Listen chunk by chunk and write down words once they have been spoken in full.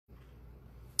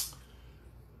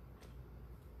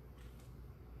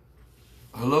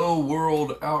Hello,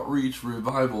 World Outreach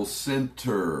Revival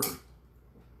Center.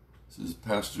 This is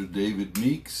Pastor David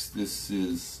Meeks. This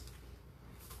is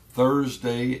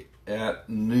Thursday at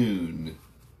noon,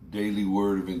 Daily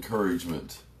Word of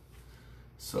Encouragement.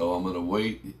 So I'm going to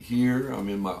wait here. I'm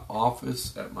in my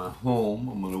office at my home.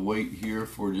 I'm going to wait here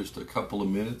for just a couple of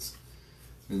minutes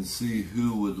and see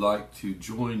who would like to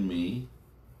join me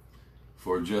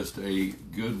for just a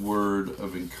good word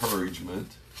of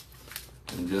encouragement.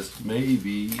 And just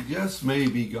maybe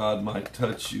God might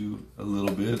touch you a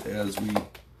little bit as we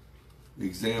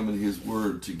examine His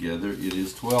Word together. It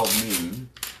is 12 noon,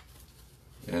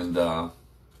 and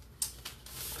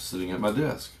sitting at my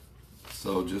desk.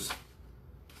 So just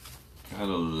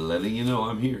kind of letting you know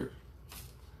I'm here.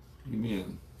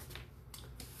 Amen.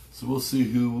 So we'll see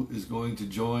who is going to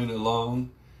join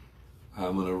along.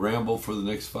 I'm going to ramble for the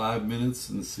next 5 minutes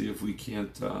and see if we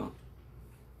can't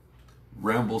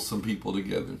ramble some people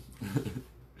together.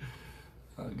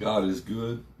 God is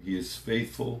good. He is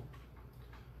faithful.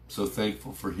 I'm so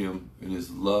thankful for Him and His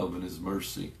love and His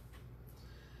mercy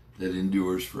that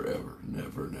endures forever,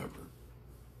 never, never.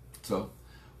 So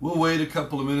we'll wait a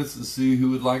couple of minutes and see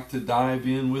who would like to dive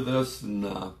in with us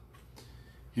and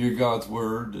hear God's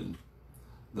Word, and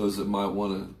those that might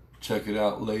want to check it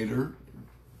out later.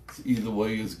 Either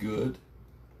way is good.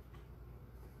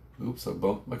 Oops, I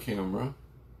bumped my camera.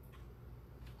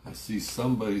 I see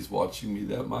somebody's watching me.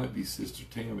 That might be Sister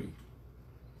Tammy.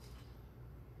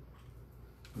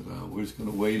 But we're just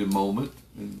going to wait a moment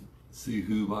and see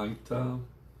who might come.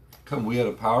 We had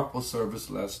a powerful service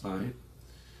last night.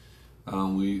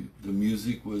 The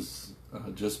music was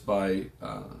just by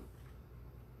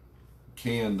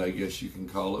canned, I guess you can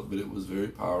call it, but it was very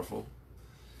powerful.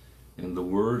 And the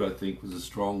word, I think, was a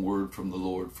strong word from the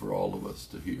Lord for all of us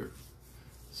to hear.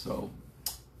 So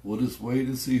we'll just wait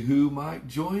and see who might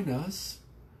join us.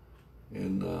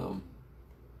 And I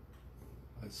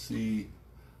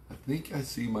think I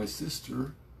see my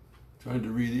sister trying to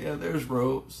read. Yeah, there's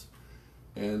Rose.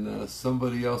 And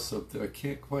somebody else up there. I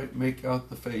can't quite make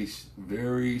out the face.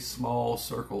 Very small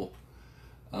circle.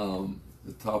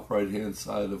 The top right-hand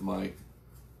side of my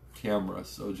camera.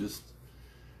 So just,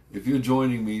 if you're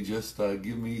joining me, just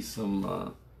give me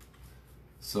some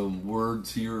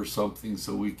words here or something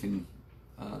so we can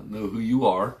know who you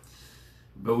are.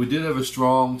 But we did have a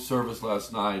strong service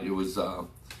last night. It was,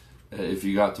 if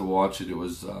you got to watch it, it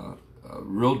was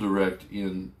real direct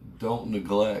in don't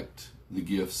neglect the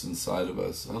gifts inside of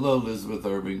us. Hello, Elizabeth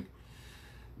Irving.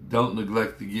 Don't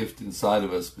neglect the gift inside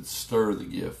of us, but stir the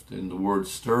gift. And the word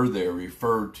stir there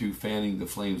referred to fanning the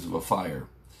flames of a fire.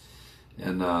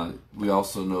 And we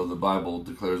also know the Bible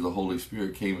declares the Holy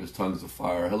Spirit came as tongues of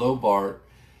fire. Hello, Bart.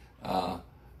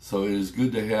 So it is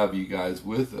good to have you guys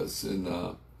with us,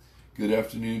 and good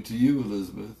afternoon to you,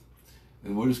 Elizabeth.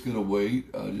 And we're just going to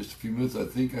wait just a few minutes. I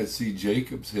think I see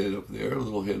Jacob's head up there, a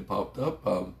little head popped up.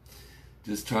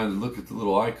 Just trying to look at the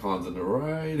little icons in the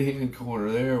right-hand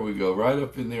corner. There we go, right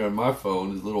up in there on my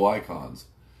phone is little icons.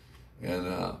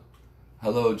 And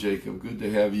hello, Jacob. Good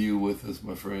to have you with us,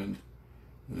 my friend.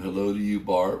 And hello to you,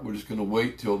 Bart. We're just going to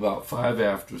wait till about 5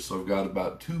 after, so I've got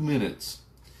about 2 minutes.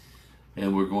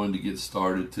 And we're going to get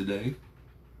started today.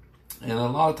 And a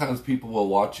lot of times people will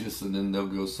watch us and then they'll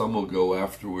go, some will go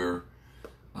after we're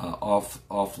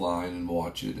offline and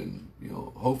watch it. And, you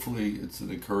know, hopefully it's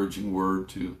an encouraging word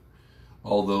to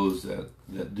all those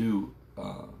that do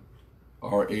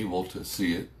are able to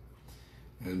see it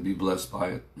and be blessed by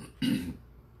it.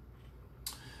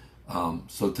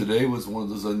 So today was one of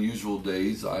those unusual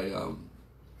days. I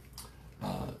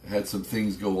had some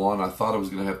things go on. I thought I was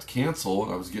going to have to cancel,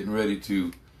 and I was getting ready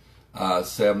to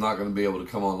say I'm not going to be able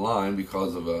to come online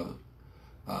because of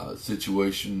a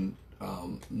situation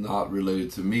not related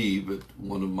to me, but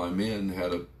one of my men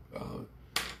had a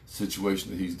situation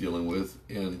that he's dealing with,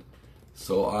 and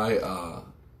so I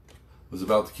was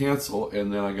about to cancel,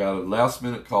 and then I got a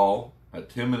last-minute call at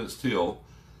 10 minutes till,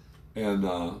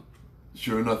 and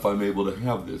sure enough, I'm able to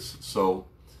have this. So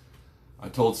I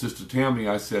told Sister Tammy,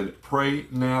 I said, pray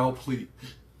now, please.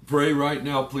 Pray right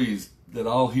now, please, that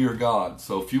I'll hear God.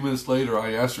 So a few minutes later,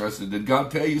 I asked her, I said, did God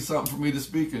tell you something for me to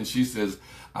speak? And she says,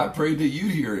 I prayed that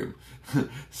you'd hear Him.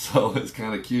 So it's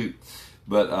kind of cute.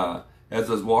 But as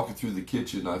I was walking through the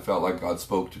kitchen, I felt like God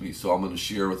spoke to me. So I'm going to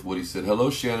share with what He said.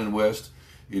 Hello, Shannon West.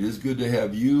 It is good to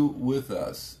have you with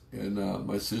us. And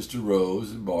my sister Rose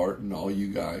and Bart and all you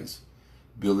guys.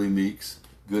 Billy Meeks,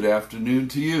 good afternoon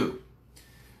to you.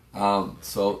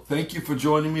 So thank you for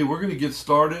joining me. We're going to get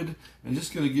started. I'm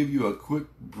just going to give you a quick,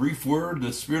 brief word.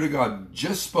 The Spirit of God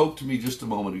just spoke to me just a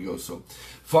moment ago. So,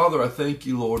 Father, I thank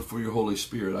you, Lord, for your Holy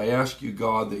Spirit. I ask you,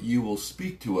 God, that you will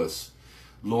speak to us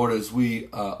Lord, as we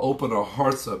open our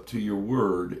hearts up to your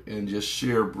word and just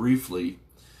share briefly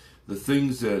the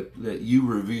things that you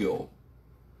reveal,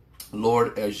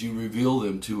 Lord, as you reveal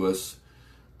them to us,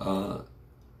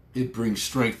 it brings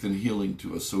strength and healing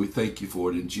to us. So we thank you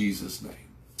for it in Jesus' name.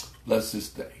 Bless this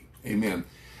day. Amen.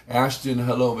 Ashton,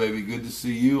 hello, baby. Good to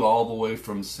see you all the way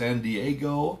from San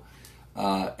Diego.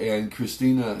 And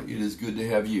Christina, it is good to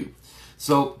have you.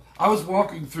 So I was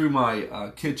walking through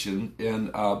my kitchen,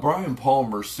 and Brian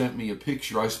Palmer sent me a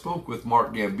picture. I spoke with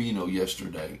Mark Gambino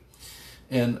yesterday,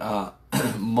 and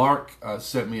Mark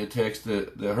sent me a text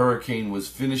that the hurricane was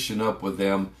finishing up with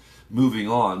them, moving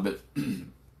on. But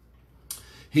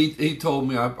he told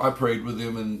me, I prayed with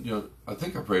him, and I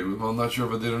think I prayed with him. I'm not sure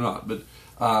if I did or not, but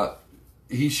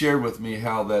he shared with me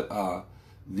how that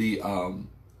the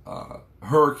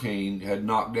hurricane had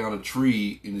knocked down a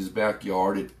tree in his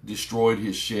backyard. It destroyed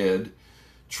his shed.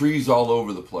 Trees all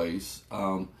over the place.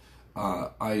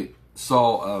 I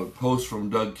saw a post from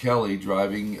Doug Kelly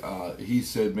driving. He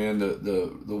said, man,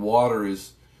 the water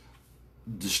is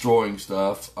destroying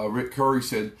stuff. Rick Curry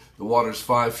said the water's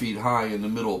 5 feet high in the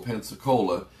middle of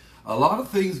Pensacola. A lot of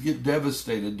things get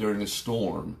devastated during a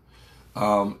storm.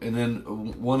 And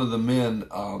then one of the men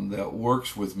that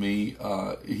works with me,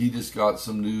 he just got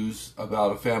some news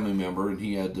about a family member, and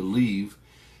he had to leave,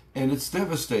 and it's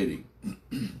devastating.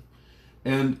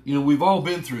 And we've all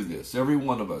been through this, every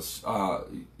one of us.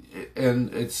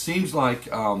 And it seems like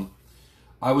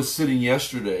I was sitting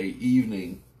yesterday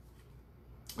evening,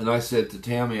 and I said to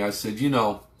Tammy, I said,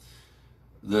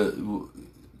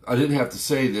 I didn't have to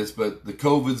say this, but the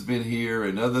COVID's been here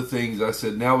and other things. I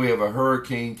said, now we have a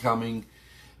hurricane coming.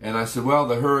 And I said, well,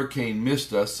 the hurricane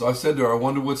missed us. So I said to her, I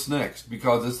wonder what's next.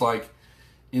 Because it's like,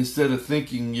 instead of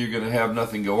thinking you're going to have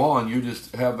nothing go on, you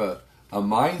just have a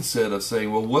mindset of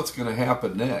saying, well, what's going to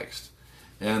happen next?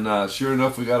 And sure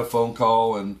enough, we got a phone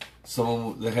call, and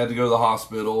someone that had to go to the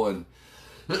hospital. And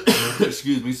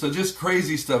excuse me. So just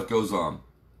crazy stuff goes on.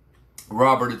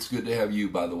 Robert, it's good to have you,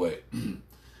 by the way.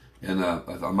 And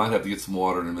I might have to get some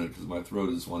water in a minute because my throat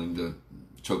is wanting to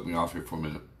choke me off here for a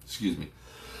minute. Excuse me.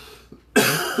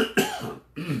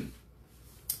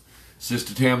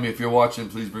 Sister Tammy, if you're watching,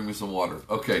 please bring me some water.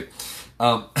 Okay.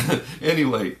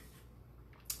 Anyway,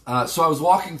 so I was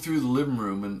walking through the living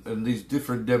room and these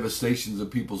different devastations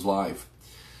of people's life.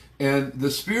 And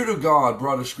the Spirit of God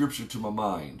brought a scripture to my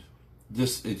mind.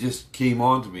 It just came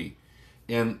on to me.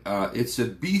 And it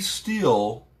said, be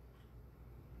still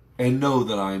and know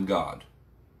that I am God.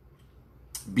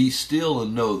 Be still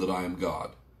and know that I am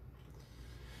God.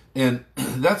 And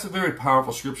that's a very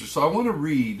powerful scripture. So I want to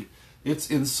read,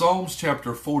 it's in Psalms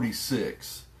chapter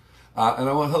 46. And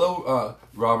I want, hello,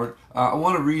 Robert. I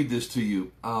want to read this to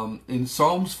you. In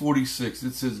Psalms 46,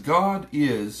 it says, God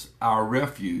is our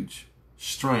refuge,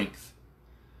 strength,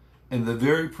 and the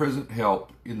very present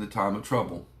help in the time of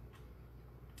trouble.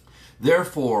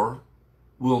 Therefore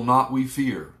will not we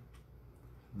fear,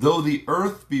 though the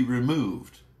earth be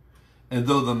removed, and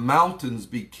though the mountains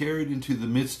be carried into the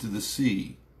midst of the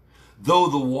sea, though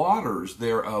the waters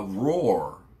thereof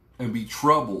roar and be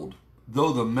troubled,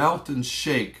 though the mountains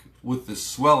shake with the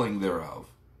swelling thereof.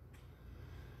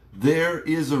 There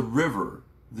is a river,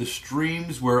 the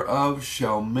streams whereof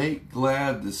shall make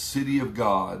glad the city of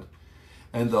God,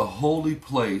 and the holy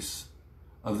place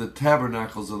of the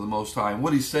tabernacles of the Most High. And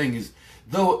what he's saying is,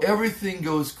 though everything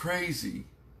goes crazy,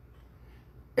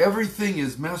 everything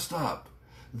is messed up,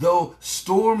 though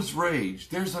storms rage,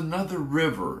 there's another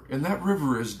river, and that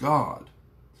river is God.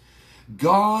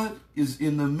 God is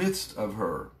in the midst of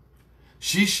her.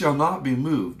 She shall not be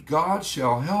moved. God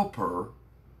shall help her,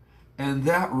 and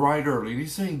that right early. And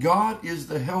he's saying God is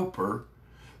the helper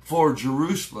for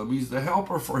Jerusalem. He's the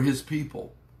helper for his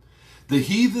people. The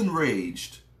heathen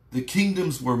raged, the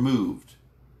kingdoms were moved,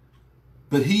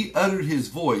 but he uttered his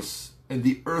voice, and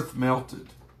the earth melted.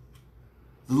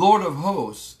 The Lord of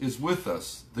hosts is with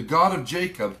us. The God of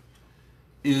Jacob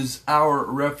is our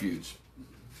refuge.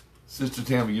 Sister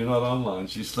Tammy, you're not online.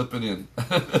 She's slipping in.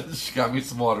 She got me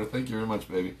some water. Thank you very much,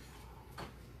 baby.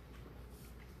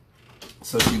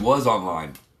 So she was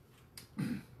online.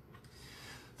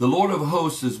 The Lord of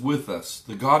hosts is with us.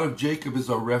 The God of Jacob is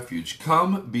our refuge.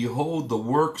 Come, behold the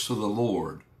works of the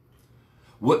Lord.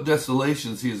 What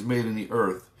desolations he has made in the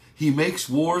earth. He makes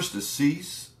wars to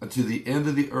cease unto the end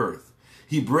of the earth.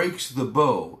 He breaks the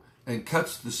bow and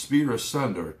cuts the spear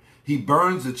asunder. He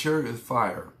burns the chariot with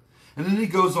fire. And then he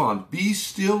goes on, be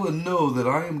still and know that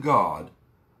I am God.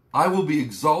 I will be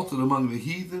exalted among the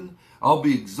heathen. I'll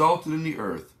be exalted in the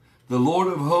earth. The Lord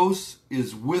of hosts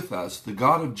is with us. The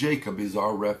God of Jacob is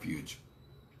our refuge.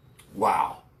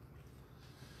 Wow.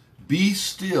 Be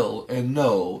still and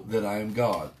know that I am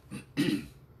God. It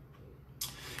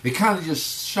kind of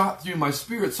just shot through my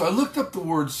spirit. So I looked up the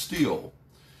word still.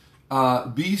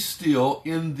 Be still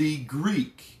in the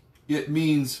Greek. It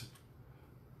means,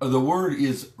 the word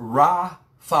is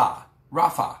Rapha.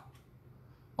 Rapha.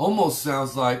 Almost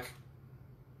sounds like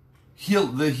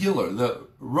the healer, the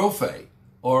Rophe.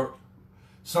 Or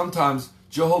sometimes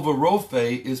Jehovah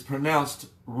Rophe is pronounced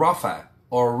Rapha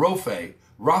or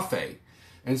Raphe.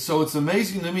 And so it's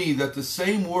amazing to me that the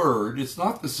same word, it's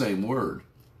not the same word.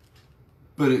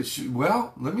 But it should,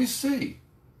 well, let me see.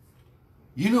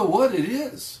 You know what it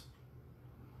is?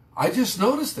 I just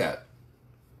noticed that.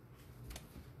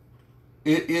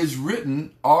 It is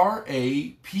written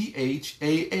R-A-P-H-A-H.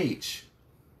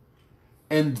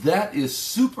 And that is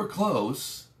super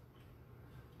close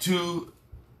to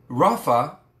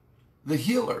Rapha, the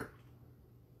healer.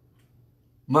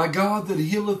 My God that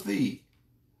healeth thee.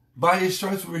 By his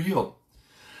stripes we were healed.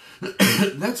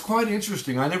 That's quite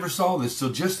interesting. I never saw this till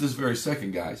just this very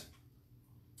second, guys.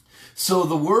 So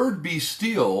the word be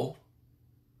still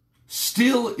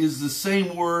is the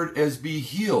same word as be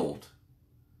healed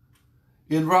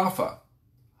in Rapha.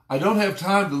 I don't have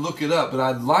time to look it up, but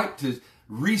I'd like to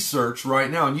research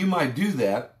right now, and you might do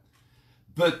that.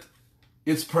 But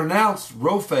it's pronounced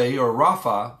Rophe or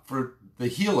Rapha for the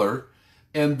healer,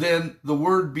 and then the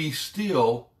word be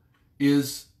still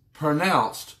is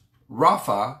pronounced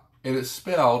Rapha, and it's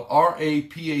spelled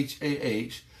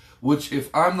R-A-P-H-A-H, which,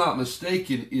 if I'm not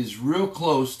mistaken, is real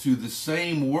close to the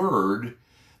same word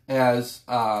as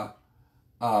the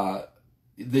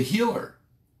healer.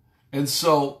 And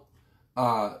so,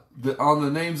 on the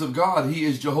names of God, he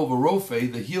is Jehovah Rophe,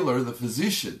 the healer, the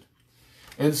physician.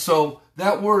 And so,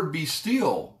 that word be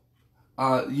still,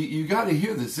 you got to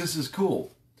hear this. This is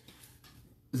cool.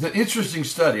 It's an interesting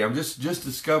study. I'm just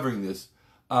discovering this.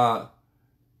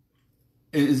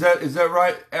 Is that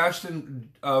right,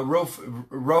 Ashton?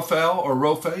 Raphael or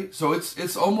Rophe? So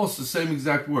it's almost the same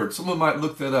exact word. Someone might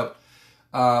look that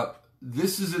up.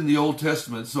 This is in the Old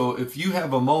Testament. So if you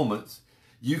have a moment,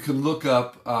 you can look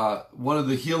up one of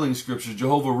the healing scriptures,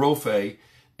 Jehovah Rophe,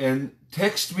 and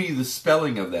text me the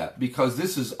spelling of that, because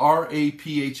this is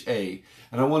R-A-P-H-A,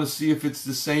 and I want to see if it's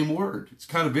the same word. It's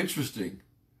kind of interesting.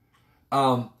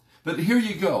 But here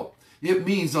you go. It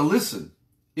means, now listen,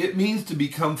 it means to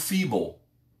become feeble,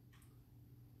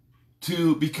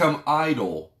 to become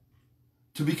idle,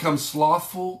 to become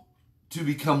slothful, to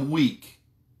become weak,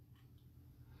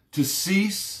 to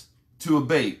cease, to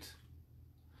abate.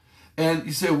 And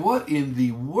you say, what in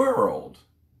the world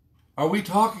are we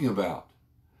talking about?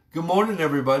 Good morning,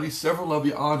 everybody. Several of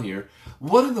you on here.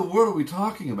 What in the world are we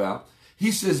talking about?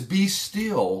 He says, be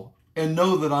still and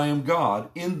know that I am God.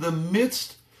 In the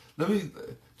midst,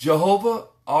 Jehovah,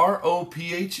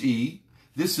 R-O-P-H-E.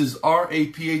 This is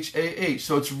R-A-P-H-A-H.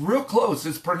 So it's real close.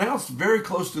 It's pronounced very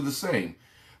close to the same.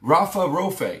 Rapha,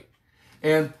 Rophe.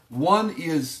 And one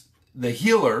is the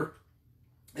healer,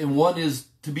 and one is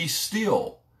to be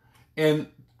still. And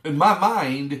in my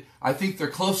mind, I think they're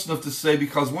close enough to say,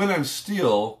 because when I'm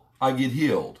still, I get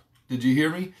healed. Did you hear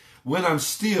me? When I'm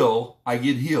still, I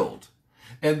get healed.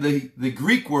 And the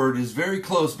Greek word is very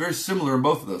close, very similar in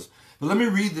both of those. But let me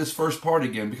read this first part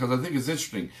again, because I think it's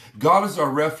interesting. God is our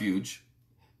refuge.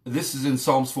 This is in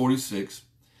Psalms 46.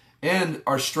 And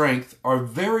our strength, our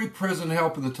very present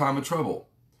help in the time of trouble.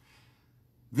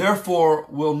 Therefore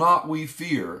will not we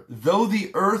fear, though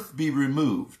the earth be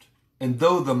removed, and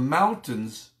though the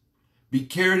mountains be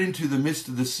carried into the midst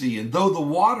of the sea, and though the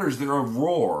waters thereof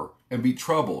roar and be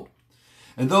troubled,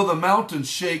 and though the mountains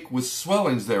shake with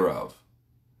swellings thereof.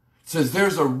 It says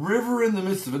there's a river in the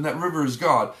midst of it, and that river is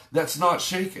God, that's not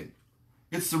shaken.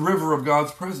 It's the river of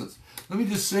God's presence. Let me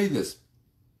just say this.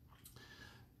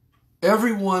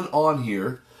 Everyone on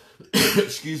here,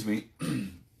 excuse me,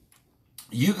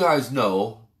 you guys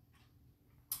know,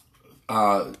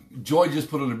 Joy just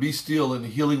put on a be still and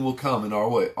healing will come in our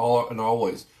way, in all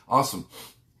ways. Awesome.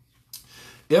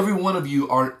 Every one of you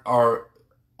are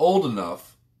old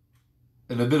enough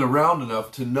and have been around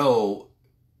enough to know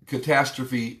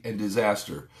catastrophe and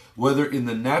disaster, whether in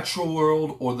the natural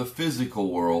world or the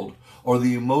physical world or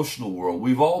the emotional world.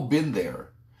 We've all been there.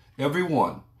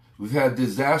 Everyone. We've had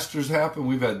disasters happen.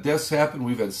 We've had deaths happen.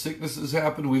 We've had sicknesses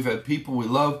happen. We've had people we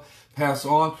love pass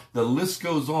on. The list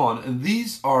goes on. And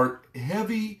these are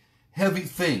heavy, heavy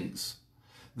things.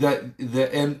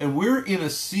 And we're in a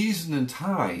season and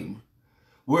time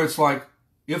where it's like,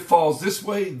 it falls this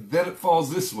way, then it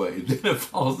falls this way, then it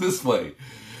falls this way.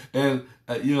 And,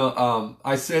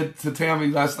 I said to Tammy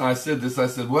last night, I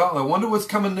said, well, I wonder what's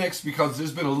coming next, because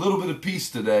there's been a little bit of peace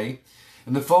today.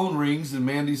 And the phone rings, and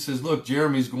Mandy says, "Look,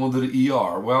 Jeremy's going to the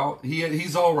ER." Well,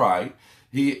 he's all right.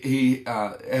 He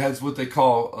has what they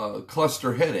call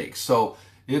cluster headaches, so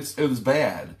it was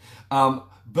bad.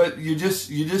 But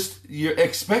your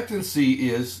expectancy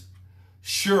is,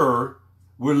 sure,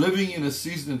 we're living in a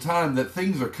season of time that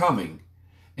things are coming,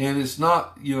 and it's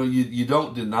not, you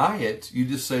don't deny it. You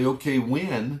just say, okay,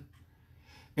 when?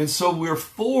 And so we're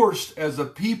forced as a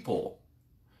people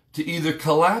to either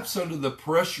collapse under the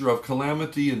pressure of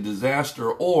calamity and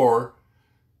disaster or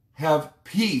have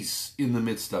peace in the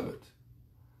midst of it.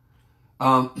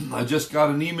 I just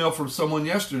got an email from someone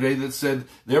yesterday that said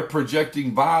they're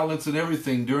projecting violence and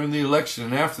everything during the election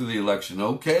and after the election.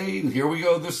 Okay, here we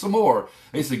go. There's some more.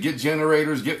 They said get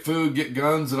generators, get food, get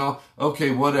guns and all. Okay,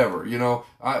 whatever.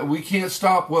 We can't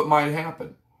stop what might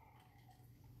happen.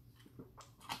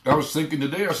 I was thinking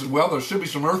today, I said, well, there should be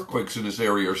some earthquakes in this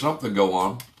area or something go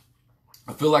on.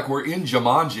 I feel like we're in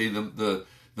Jumanji,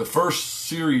 the first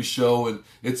series show, and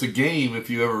it's a game.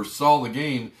 If you ever saw the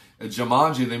game, at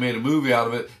Jumanji, they made a movie out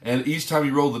of it, and each time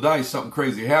you roll the dice, something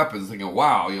crazy happens. Thinking,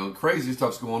 wow, crazy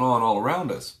stuff's going on all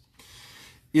around us.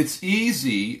 It's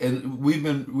easy, and we've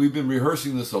been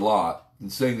rehearsing this a lot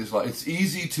and saying this a lot. It's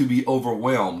easy to be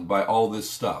overwhelmed by all this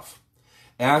stuff.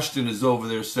 Ashton is over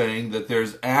there saying that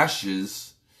there's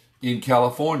ashes in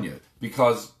California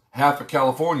because half of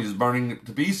California is burning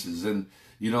to pieces, and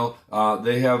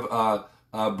they have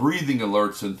breathing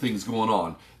alerts and things going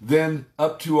on. Then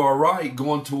up to our right,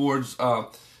 going towards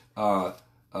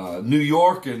New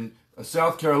York and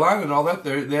South Carolina and all that,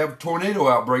 they have tornado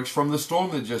outbreaks from the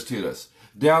storm that just hit us.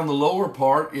 Down the lower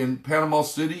part in Panama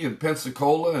City and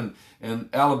Pensacola and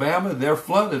Alabama, they're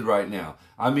flooded right now.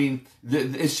 I mean,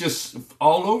 it's just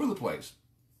all over the place.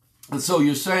 And so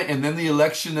you're saying, and then the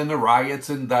election and the riots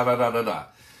and da-da-da-da-da.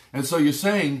 And so you're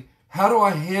saying, how do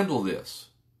I handle this?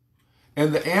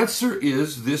 And the answer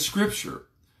is this scripture.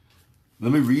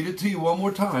 Let me read it to you one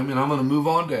more time, and I'm going to move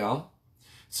on down. It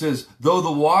says, though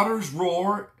the waters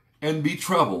roar and be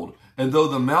troubled, and though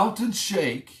the mountains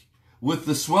shake with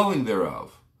the swelling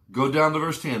thereof. Go down to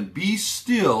verse 10. Be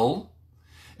still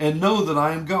and know that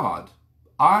I am God.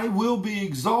 I will be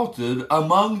exalted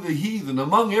among the heathen,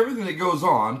 among everything that goes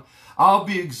on. I'll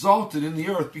be exalted in the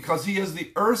earth because he has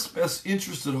the earth's best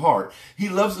interest at heart. He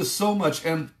loves us so much,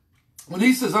 and when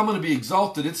he says, I'm going to be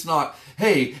exalted, it's not,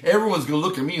 hey, everyone's going to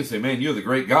look at me and say, man, you're the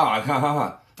great God. Ha, ha,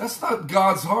 ha. That's not,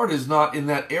 God's heart is not in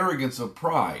that arrogance of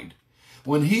pride.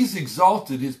 When he's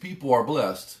exalted, his people are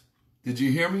blessed. Did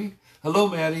you hear me? Hello,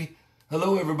 Maddie.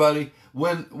 Hello, everybody.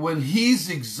 When he's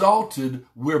exalted,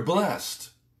 we're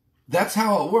blessed. That's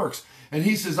how it works. And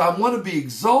he says, I want to be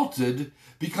exalted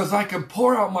because I can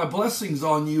pour out my blessings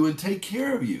on you and take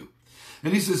care of you.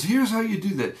 And he says, here's how you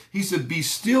do that. He said, be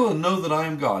still and know that I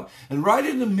am God. And right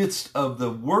in the midst of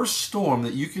the worst storm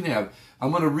that you can have,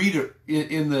 I'm going to read it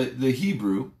in the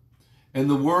Hebrew, and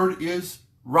the word is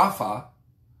Rapha.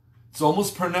 It's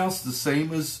almost pronounced the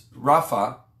same as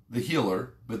Rapha, the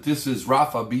healer, but this is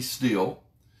Rapha, be still.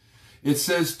 It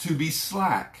says to be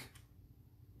slack,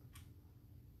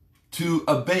 to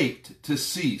abate, to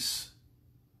cease,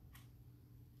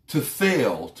 to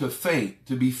fail, to faint,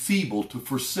 to be feeble, to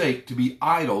forsake, to be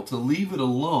idle, to leave it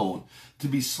alone, to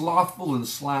be slothful and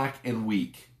slack and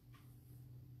weak.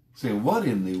 Saying, what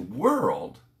in the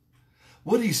world?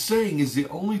 What he's saying is the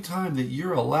only time that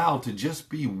you're allowed to just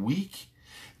be weak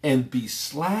and be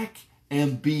slack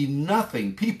and be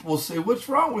nothing. People will say, what's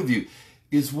wrong with you?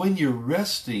 Is when you're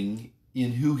resting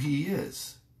in who he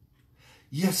is.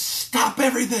 You stop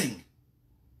everything.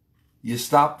 You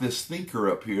stop this thinker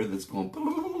up here that's going,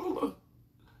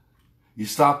 you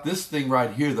stop this thing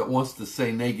right here that wants to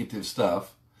say negative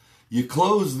stuff. You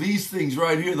close these things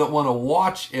right here that want to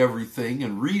watch everything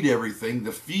and read everything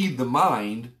to feed the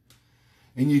mind.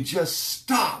 And you just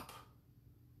stop.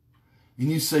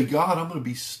 And you say, God, I'm going to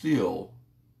be still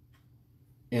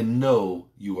and know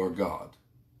you are God.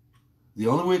 The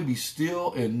only way to be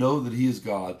still and know that he is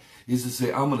God is to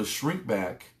say, I'm going to shrink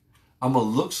back. I'm going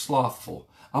to look slothful.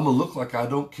 I'm going to look like I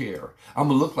don't care. I'm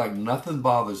going to look like nothing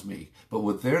bothers me. But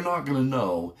what they're not going to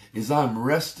know is I'm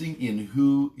resting in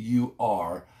who you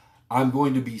are. I'm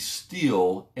going to be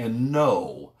still and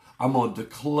know. I'm going to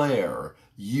declare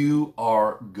you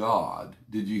are God.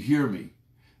 Did you hear me?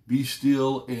 Be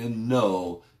still and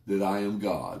know that I am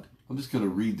God. I'm just going to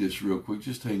read this real quick.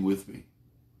 Just hang with me.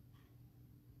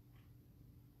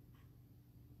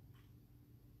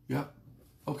 Yeah.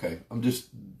 Okay. I'm just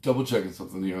double checking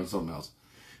something here on something else.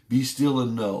 Be still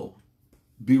and know.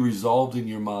 Be resolved in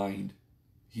your mind.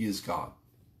 He is God.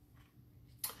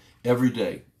 Every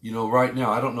day. Right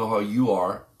now, I don't know how you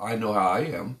are. I know how I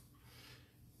am.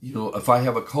 You know, if I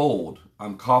have a cold,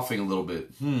 I'm coughing a little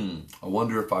bit. I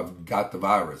wonder if I've got the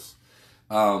virus.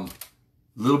 A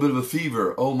little bit of a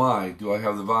fever. Oh my, do I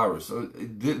have the virus?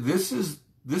 This is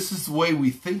the way we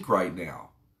think right now.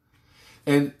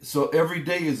 And so every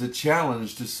day is a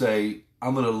challenge to say,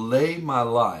 I'm going to lay my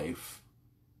life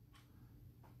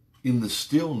in the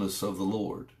stillness of the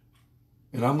Lord.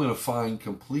 And I'm going to find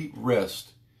complete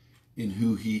rest in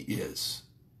who he is.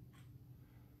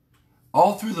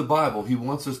 All through the Bible, he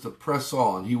wants us to press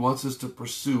on. He wants us to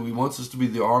pursue. He wants us to be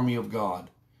the army of God.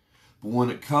 But when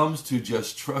it comes to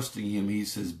just trusting him, he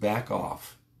says, back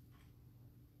off.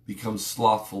 Become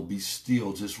slothful. Be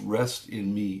still. Just rest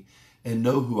in me and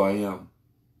know who I am.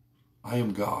 I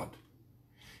am God.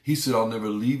 He said, I'll never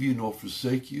leave you nor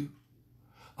forsake you.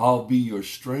 I'll be your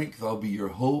strength. I'll be your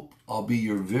hope. I'll be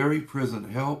your very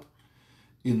present help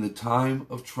in the time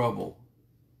of trouble.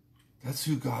 That's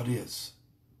who God is.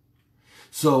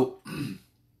 So,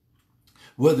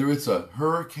 whether it's a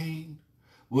hurricane,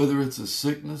 whether it's a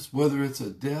sickness, whether it's a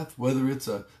death, whether it's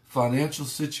a financial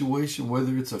situation,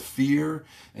 whether it's a fear,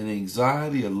 an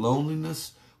anxiety, a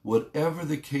loneliness, whatever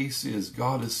the case is,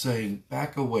 God is saying,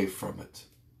 back away from it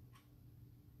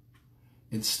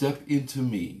and step into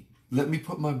me. Let me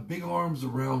put my big arms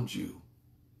around you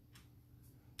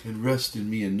and rest in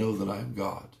me and know that I am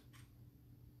God.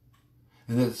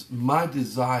 And it's my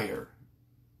desire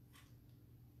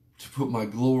to put my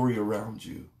glory around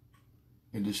you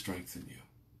and to strengthen you.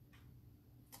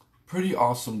 Pretty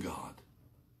awesome God.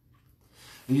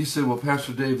 And you say, well,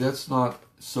 Pastor Dave, that's not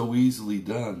so easily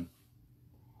done.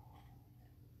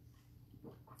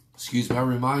 Excuse me, I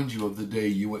remind you of the day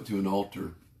you went to an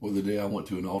altar, or the day I went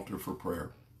to an altar for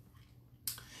prayer.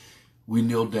 We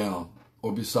kneeled down,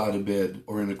 or beside a bed,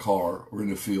 or in a car, or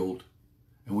in a field.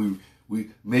 And we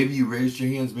maybe you raised your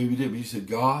hands, maybe you did, but you said,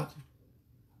 God,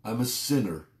 I'm a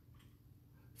sinner.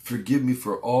 Forgive me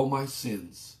for all my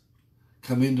sins.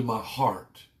 Come into my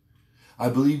heart. I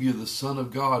believe you're the Son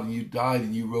of God and you died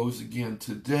and you rose again.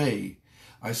 Today,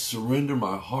 I surrender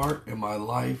my heart and my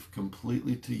life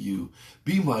completely to you.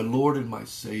 Be my Lord and my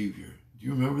Savior. Do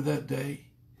you remember that day?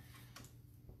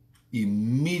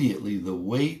 Immediately, the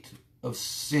weight of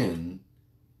sin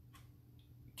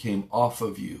came off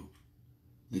of you.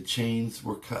 The chains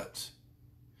were cut.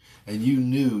 And you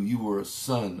knew you were a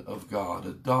son of God,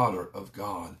 a daughter of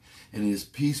God, and his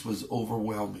peace was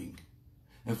overwhelming.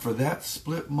 And for that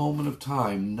split moment of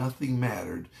time, nothing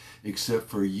mattered except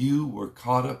for you were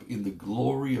caught up in the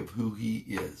glory of who he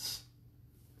is.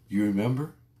 You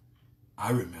remember? I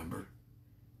remember.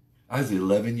 I was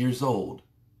 11 years old.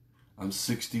 I'm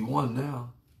 61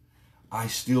 now. I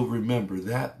still remember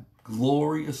that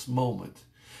glorious moment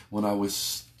when I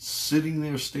was sitting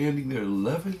there, standing there,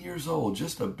 11 years old,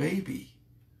 just a baby.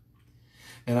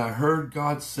 And I heard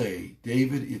God say,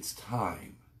 David, it's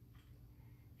time.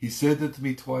 He said that to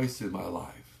me twice in my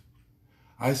life.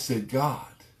 I said, God,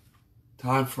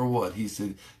 time for what? He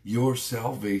said, your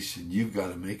salvation. You've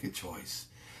got to make a choice.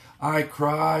 I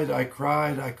cried.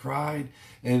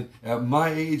 And at my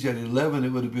age, at 11, it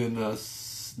would have been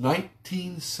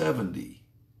 1970.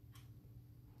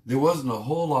 There wasn't a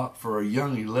whole lot for a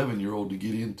young 11-year-old to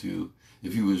get into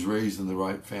if he was raised in the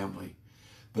right family.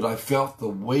 But I felt the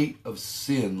weight of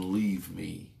sin leave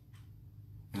me.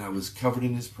 And I was covered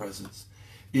in his presence.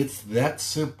 It's that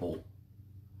simple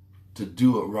to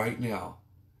do it right now.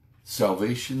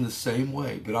 Salvation the same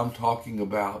way. But I'm talking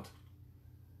about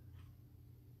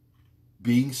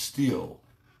being still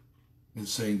and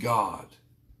saying, God,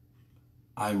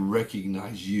 I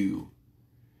recognize you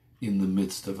in the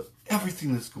midst of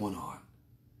everything that's going on.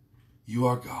 You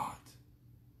are God.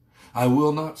 I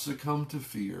will not succumb to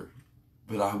fear,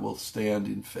 but I will stand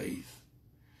in faith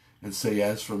and say,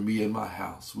 as for me and my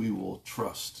house, we will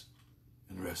trust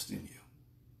and rest in you.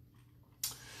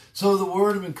 So the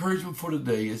word of encouragement for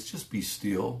today is just be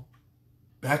still,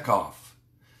 back off.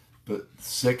 But the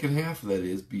second half of that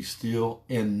is be still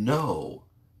and know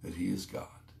that he is God.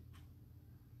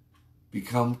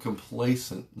 Become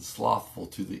complacent and slothful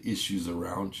to the issues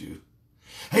around you.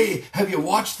 Hey, have you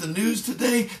watched the news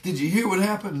today? Did you hear what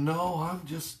happened? No, I'm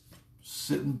just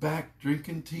sitting back,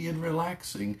 drinking tea and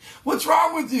relaxing. What's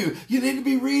wrong with you? You need to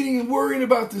be reading and worrying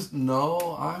about this.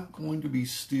 No, I'm going to be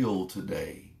still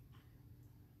today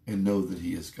and know that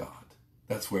he is God.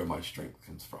 That's where my strength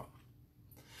comes from.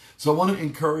 So I want to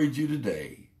encourage you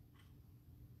today,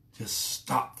 just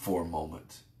stop for a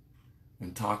moment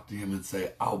and talk to him and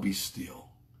say, I'll be still.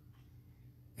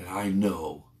 And I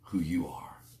know who you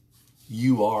are.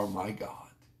 You are my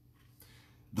God.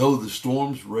 Though the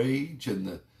storms rage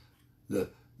and the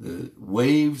the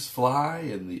waves fly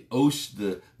and the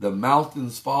ocean, the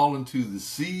mountains fall into the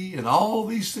sea and all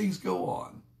these things go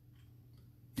on,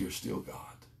 you're still God.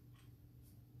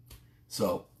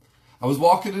 So I was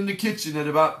walking in the kitchen at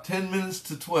about 10 minutes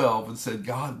to 12 and said,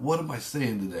 God, what am I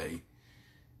saying today?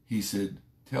 He said,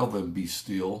 tell them, be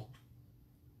still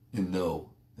and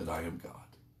know that I am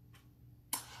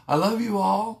God. I love you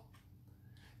all.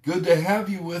 Good to have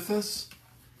you with us.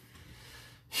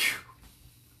 Whew.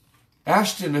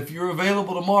 Ashton, if you're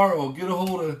available tomorrow, get a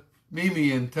hold of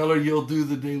Mimi and tell her you'll do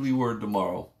the daily word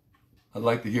tomorrow. I'd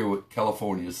like to hear what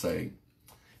California is saying.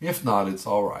 If not, it's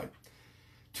all right.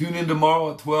 Tune in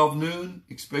tomorrow at 12 noon,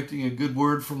 expecting a good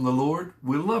word from the Lord.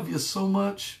 We love you so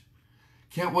much.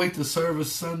 Can't wait to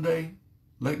service Sunday.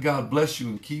 Let God bless you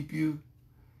and keep you.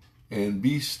 And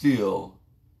be still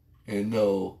and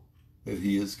know that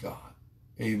He is God.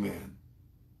 Amen.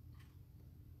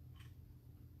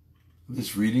 I'm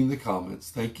just reading the comments.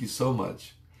 Thank you so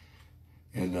much.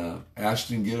 And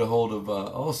Ashton, get a hold of,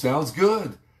 oh, sounds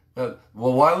good. Well,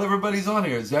 while everybody's on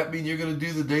here, does that mean you're going to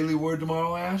do the daily word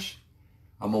tomorrow, Ash?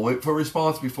 I'm going to wait for a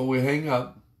response before we hang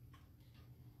up.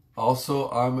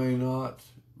 Also, I may not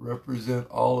represent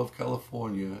all of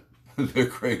California. They're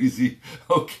crazy.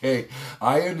 Okay,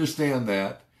 I understand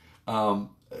that.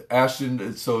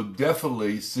 Ashton, so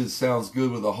definitely, since sounds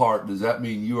good with a heart, does that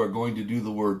mean you are going to do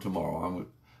the word tomorrow?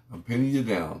 I'm pinning you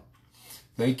down.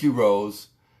 Thank you, Rose.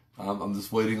 I'm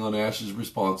just waiting on Ash's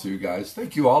response here, guys.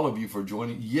 Thank you, all of you, for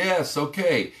joining. Yes,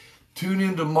 okay. Tune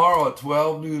in tomorrow at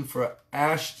 12 noon for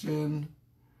Ashton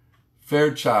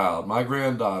Fairchild, my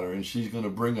granddaughter, and she's going to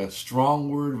bring a strong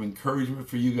word of encouragement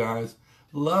for you guys.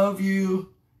 Love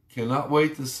you. Cannot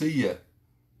wait to see you,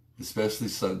 especially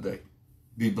Sunday.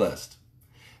 Be blessed.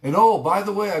 And oh, by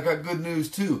the way, I got good news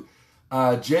too.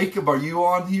 Jacob, are you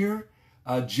on here?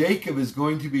 Jacob is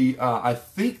going to be, I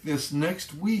think this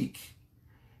next week,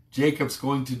 Jacob's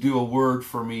going to do a word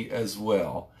for me as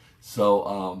well.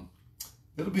 So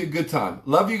it'll be a good time.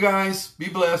 Love you guys. Be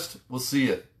blessed. We'll see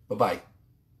you. Bye-bye.